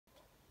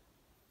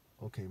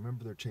Okay,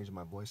 remember they're changing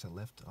my voice. I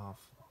left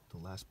off the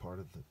last part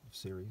of the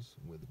series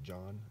with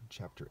John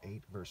chapter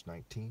 8, verse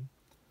 19.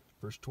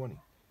 Verse 20.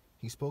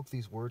 He spoke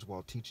these words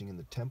while teaching in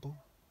the temple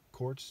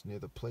courts near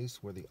the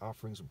place where the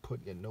offerings were put,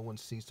 yet no one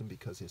seized him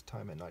because his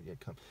time had not yet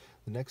come.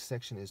 The next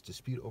section is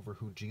dispute over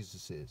who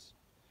Jesus is.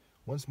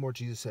 Once more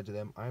Jesus said to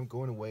them, I am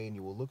going away, and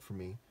you will look for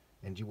me,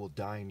 and you will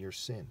die in your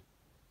sin.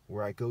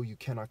 Where I go, you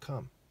cannot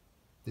come.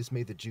 This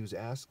made the Jews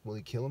ask, will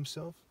he kill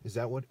himself? Is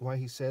that why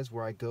he says,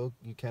 where I go,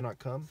 you cannot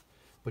come?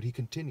 But he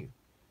continued,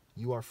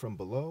 you are from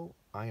below,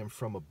 I am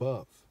from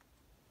above.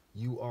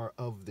 You are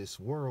of this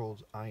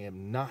world, I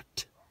am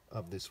not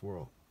of this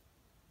world.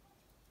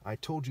 I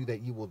told you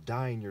that you will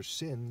die in your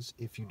sins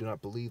if you do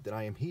not believe that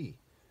I am he.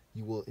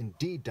 You will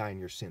indeed die in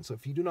your sins. So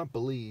if you do not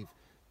believe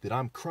that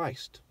I'm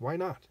Christ, why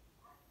not?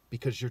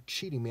 Because you're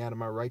cheating me out of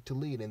my right to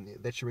lead, and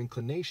that's your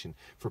inclination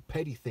for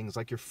petty things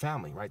like your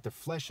family, right? The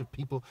flesh of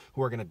people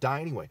who are going to die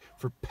anyway,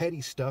 for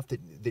petty stuff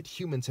that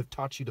humans have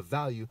taught you to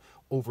value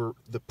over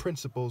the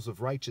principles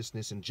of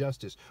righteousness and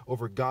justice,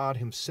 over God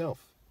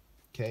himself,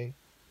 okay?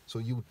 So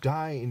you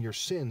die in your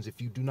sins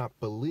if you do not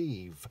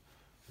believe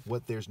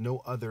what there's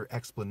no other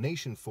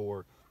explanation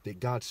for, that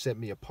God set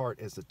me apart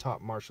as the top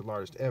martial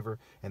artist ever,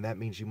 and that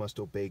means you must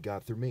obey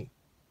God through me.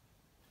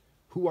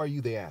 Who are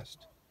you, they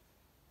asked.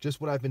 Just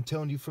what I've been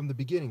telling you from the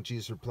beginning,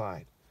 Jesus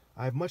replied.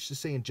 I have much to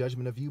say in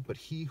judgment of you, but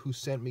he who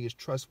sent me is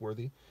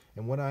trustworthy,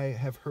 and what I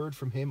have heard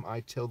from him I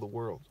tell the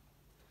world.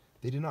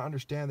 They did not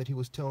understand that he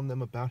was telling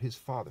them about his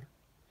Father.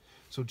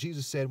 So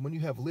Jesus said, when you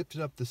have lifted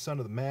up the Son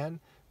of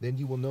Man, then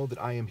you will know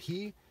that I am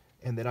he,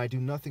 and that I do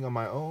nothing on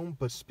my own,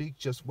 but speak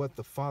just what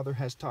the Father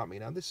has taught me.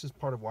 Now this is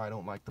part of why I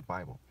don't like the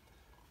Bible.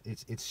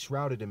 It's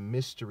shrouded in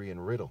mystery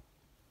and riddle.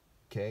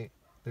 Okay?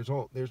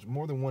 There's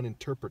more than one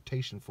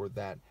interpretation for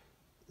that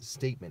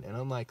statement, and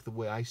unlike the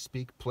way I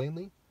speak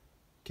plainly,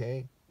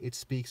 okay, it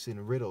speaks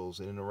in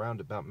riddles and in a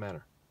roundabout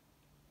manner.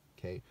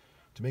 Okay,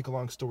 to make a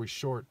long story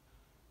short,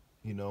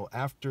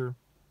 after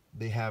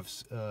they have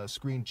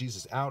screened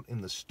Jesus out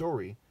in the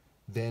story,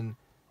 then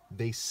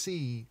they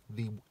see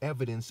the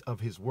evidence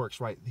of his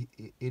works, right?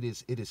 It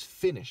is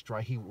finished,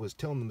 right? He was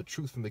telling them the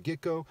truth from the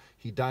get-go.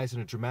 He dies in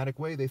a dramatic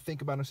way. They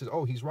think about it and says,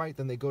 oh, he's right.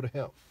 Then they go to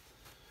hell.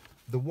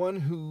 The one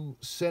who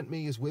sent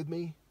me is with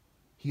me.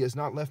 He has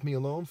not left me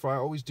alone, for I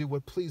always do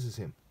what pleases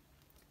him.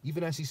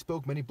 Even as he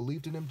spoke, many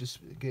believed in him.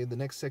 Okay, the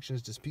next section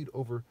is dispute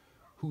over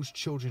whose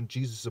children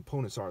Jesus'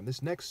 opponents are. In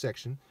this next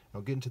section,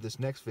 I'll get into this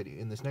next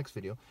video. In this next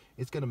video,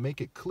 it's going to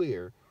make it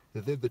clear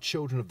that they're the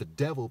children of the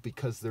devil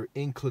because their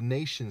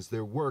inclinations,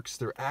 their works,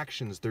 their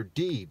actions, their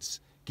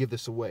deeds give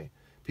this away.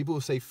 People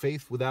who say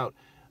faith without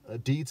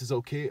deeds is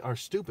okay are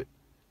stupid,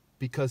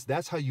 because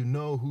that's how you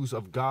know who's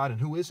of God and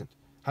who isn't.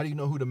 How do you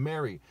know who to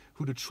marry,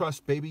 who to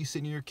trust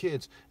babysitting your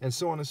kids, and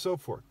so on and so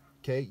forth?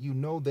 Okay, you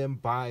know them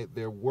by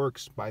their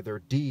works, by their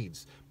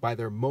deeds, by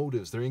their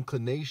motives, their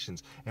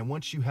inclinations. And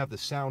once you have the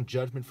sound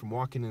judgment from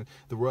walking in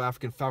the Royal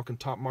African Falcon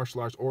top martial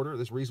arts order,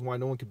 there's a reason why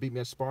no one can beat me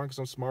at sparring, because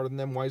I'm smarter than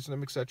them, wiser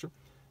than them, etc.,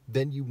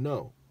 then you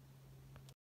know